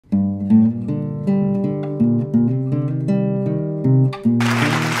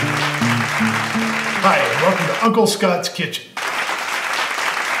Uncle Scott's Kitchen.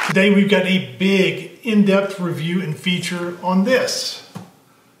 Today we've got a big in-depth review and feature on this.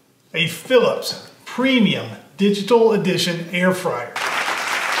 A Philips Premium Digital Edition Air Fryer.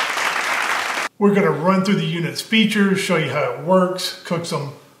 We're going to run through the unit's features, show you how it works, cook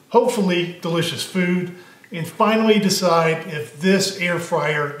some hopefully delicious food, and finally decide if this air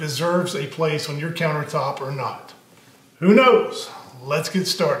fryer deserves a place on your countertop or not. Who knows? Let's get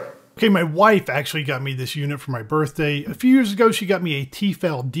started. Okay, my wife actually got me this unit for my birthday. A few years ago, she got me a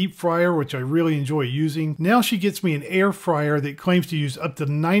Tefal deep fryer, which I really enjoy using. Now she gets me an air fryer that claims to use up to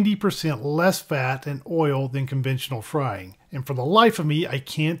 90% less fat and oil than conventional frying. And for the life of me, I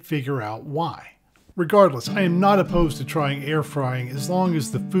can't figure out why. Regardless, I am not opposed to trying air frying as long as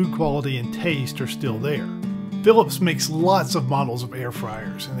the food quality and taste are still there. Philips makes lots of models of air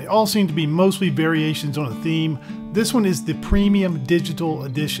fryers, and they all seem to be mostly variations on a theme. This one is the Premium Digital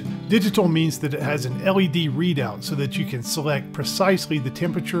Edition. Digital means that it has an LED readout so that you can select precisely the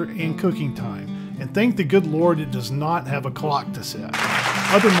temperature and cooking time. And thank the good Lord it does not have a clock to set.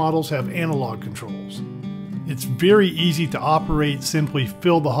 Other models have analog controls. It's very easy to operate. Simply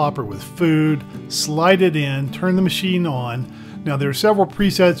fill the hopper with food, slide it in, turn the machine on. Now there are several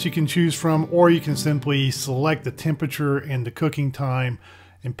presets you can choose from, or you can simply select the temperature and the cooking time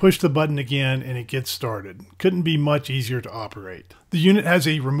and push the button again and it gets started. Couldn't be much easier to operate. The unit has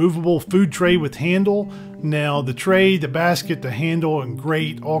a removable food tray with handle. Now the tray, the basket, the handle, and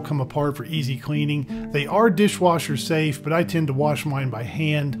grate all come apart for easy cleaning. They are dishwasher safe, but I tend to wash mine by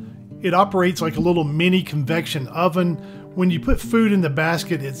hand. It operates like a little mini convection oven. When you put food in the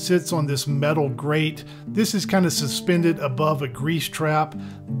basket, it sits on this metal grate. This is kind of suspended above a grease trap.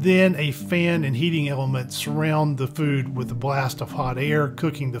 Then a fan and heating element surround the food with a blast of hot air,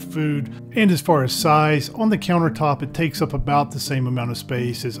 cooking the food. And as far as size, on the countertop, it takes up about the same amount of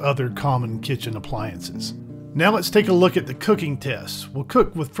space as other common kitchen appliances. Now let's take a look at the cooking tests. We'll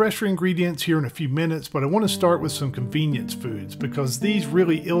cook with fresher ingredients here in a few minutes, but I want to start with some convenience foods because these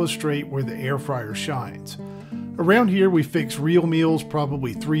really illustrate where the air fryer shines. Around here we fix real meals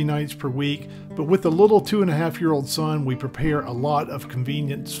probably 3 nights per week, but with the little 2.5-year-old son we prepare a lot of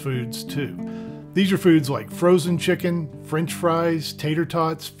convenience foods too. These are foods like frozen chicken, french fries, tater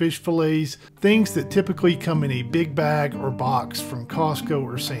tots, fish fillets, things that typically come in a big bag or box from Costco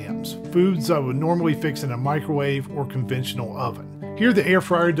or Sam's. Foods I would normally fix in a microwave or conventional oven. Here the air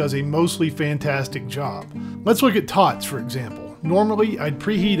fryer does a mostly fantastic job. Let's look at tots for example. Normally I'd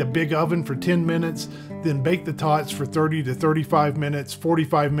preheat a big oven for 10 minutes, then bake the tots for 30 to 35 minutes,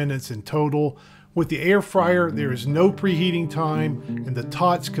 45 minutes in total. With the air fryer, there is no preheating time, and the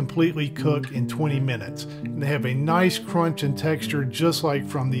tots completely cook in 20 minutes. And they have a nice crunch and texture just like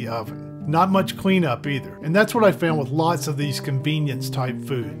from the oven. Not much cleanup either. And that's what I found with lots of these convenience type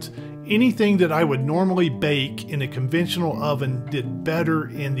foods. Anything that I would normally bake in a conventional oven did better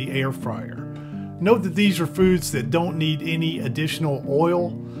in the air fryer. Note that these are foods that don't need any additional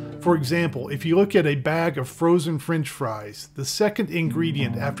oil. For example, if you look at a bag of frozen french fries, the second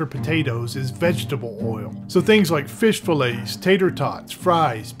ingredient after potatoes is vegetable oil. So things like fish fillets, tater tots,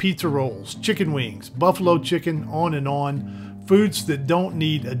 fries, pizza rolls, chicken wings, buffalo chicken, on and on. Foods that don't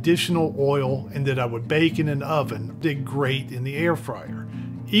need additional oil and that I would bake in an oven did great in the air fryer.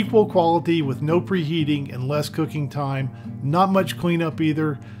 Equal quality with no preheating and less cooking time, not much cleanup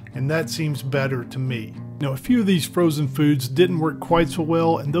either, and that seems better to me. Now, a few of these frozen foods didn't work quite so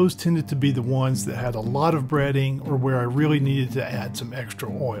well, and those tended to be the ones that had a lot of breading or where I really needed to add some extra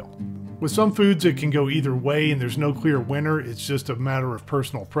oil. With some foods, it can go either way and there's no clear winner. It's just a matter of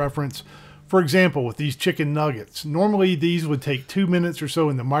personal preference. For example, with these chicken nuggets, normally these would take 2 minutes or so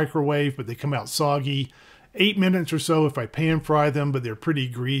in the microwave, but they come out soggy. 8 minutes or so if I pan fry them, but they're pretty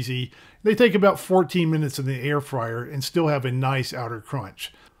greasy. They take about 14 minutes in the air fryer and still have a nice outer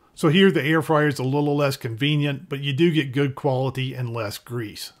crunch. So here the air fryer is a little less convenient, but you do get good quality and less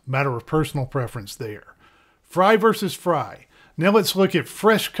grease. Matter of personal preference there. Fry versus fry. Now let's look at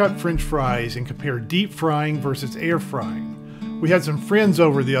fresh cut french fries and compare deep frying versus air frying. We had some friends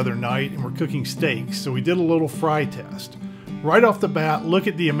over the other night and we're cooking steaks, so we did a little fry test. Right off the bat, look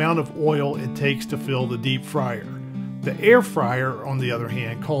at the amount of oil it takes to fill the deep fryer. The air fryer, on the other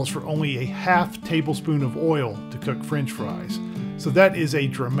hand, calls for only a ½ tablespoon of oil to cook french fries. So that is a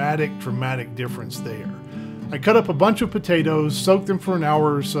dramatic difference there. I cut up a bunch of potatoes, soaked them for an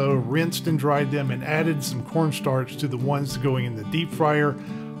hour or so, rinsed and dried them, and added some cornstarch to the ones going in the deep fryer.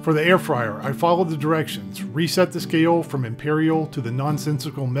 For the air fryer, I followed the directions, reset the scale from imperial to the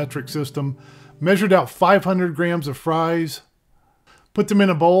nonsensical metric system, measured out 500 grams of fries, Put them in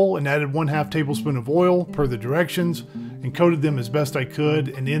a bowl and added 1/2 tablespoon of oil per the directions and coated them as best I could,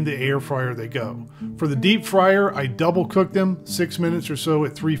 and in the air fryer they go. For the deep fryer, I double cooked them 6 minutes or so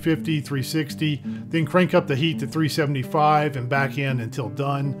at 350, 360, then crank up the heat to 375 and back in until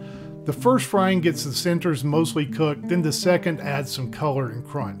done. The first frying gets the centers mostly cooked, then the second adds some color and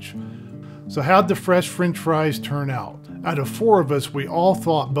crunch. So how'd the fresh French fries turn out? Out of 4 of us, we all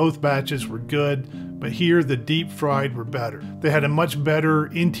thought both batches were good, but here the deep fried were better. They had a much better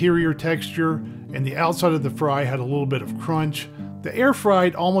interior texture, and the outside of the fry had a little bit of crunch. The air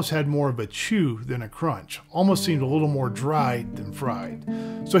fried almost had more of a chew than a crunch, almost seemed a little more dried than fried.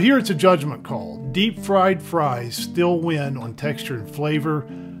 So here it's a judgment call. Deep fried fries still win on texture and flavor.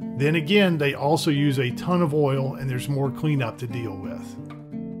 Then again, they also use a ton of oil and there's more cleanup to deal with.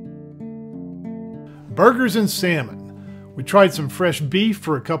 Burgers and salmon. We tried some fresh beef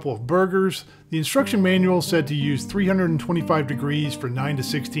for a couple of burgers. The instruction manual said to use 325 degrees for 9 to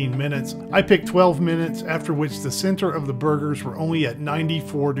 16 minutes. I picked 12 minutes, after which the center of the burgers were only at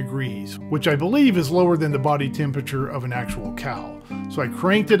 94 degrees, which I believe is lower than the body temperature of an actual cow. So I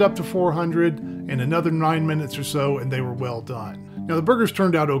cranked it up to 400 and another 9 minutes or so and they were well done. Now the burgers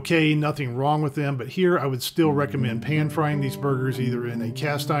turned out okay, nothing wrong with them, but here I would still recommend pan frying these burgers either in a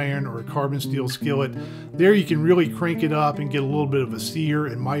cast iron or a carbon steel skillet. There you can really crank it up and get a little bit of a sear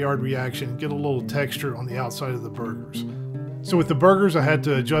and Maillard reaction, get a little texture on the outside of the burgers. So with the burgers I had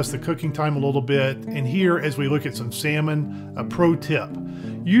to adjust the cooking time a little bit, and here as we look at some salmon, a pro tip.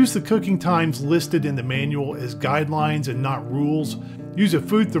 Use the cooking times listed in the manual as guidelines and not rules. Use a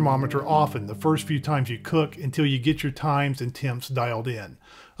food thermometer often the first few times you cook until you get your times and temps dialed in.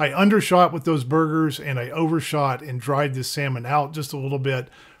 I undershot with those burgers and I overshot and dried this salmon out just a little bit.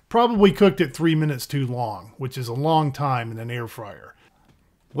 Probably cooked it 3 minutes too long, which is a long time in an air fryer.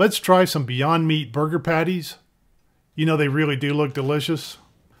 Let's try some Beyond Meat burger patties. You know, they really do look delicious.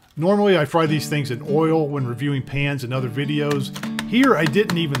 Normally I fry these things in oil when reviewing pans and other videos. Here I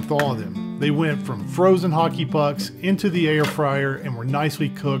didn't even thaw them. They went from frozen hockey pucks into the air fryer and were nicely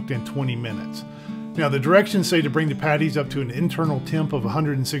cooked in 20 minutes. Now the directions say to bring the patties up to an internal temp of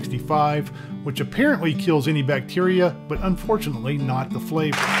 165, which apparently kills any bacteria, but unfortunately not the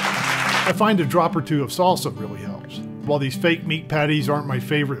flavor. I find a drop or two of salsa really helps. While these fake meat patties aren't my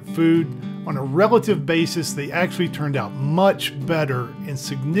favorite food, on a relative basis they actually turned out much better and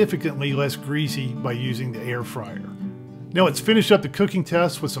significantly less greasy by using the air fryer. Now let's finish up the cooking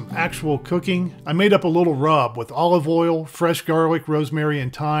test with some actual cooking. I made up a little rub with olive oil, fresh garlic, rosemary,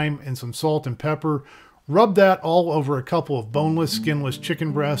 and thyme, and some salt and pepper. Rubbed that all over a couple of boneless, skinless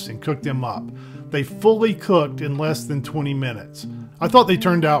chicken breasts and cooked them up. They fully cooked in less than 20 minutes. I thought they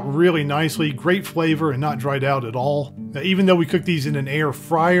turned out really nicely, great flavor and not dried out at all. Now, even though we cooked these in an air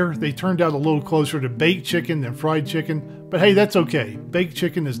fryer, they turned out a little closer to baked chicken than fried chicken. But hey, that's okay. Baked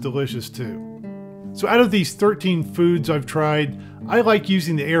chicken is delicious too. So out of these 13 foods I've tried, I like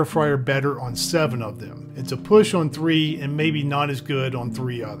using the air fryer better on 7 of them. It's a push on 3 and maybe not as good on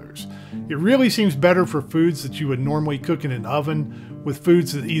 3 others. It really seems better for foods that you would normally cook in an oven, with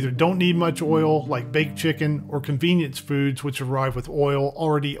foods that either don't need much oil, like baked chicken, or convenience foods which arrive with oil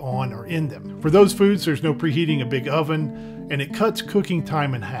already on or in them. For those foods, there's no preheating a big oven, and it cuts cooking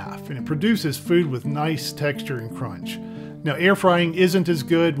time in half, and it produces food with nice texture and crunch. Now, air frying isn't as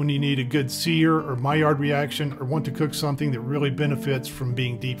good when you need a good sear or Maillard reaction or want to cook something that really benefits from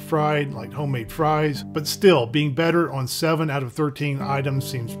being deep fried, like homemade fries, but still, being better on 7 out of 13 items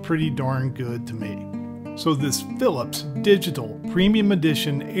seems pretty darn good to me. So this Philips Digital Premium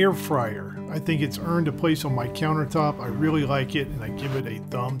Edition Air Fryer, I think it's earned a place on my countertop. I really like it and I give it a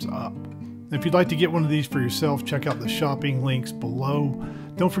thumbs up. If you'd like to get one of these for yourself, check out the shopping links below.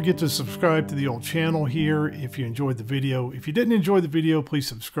 Don't forget to subscribe to the old channel here if you enjoyed the video. If you didn't enjoy the video, please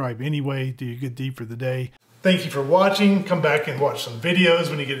subscribe anyway. Do your good deed for the day. Thank you for watching. Come back and watch some videos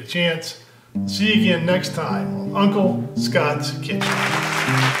when you get a chance. See you again next time on Uncle Scott's Kitchen.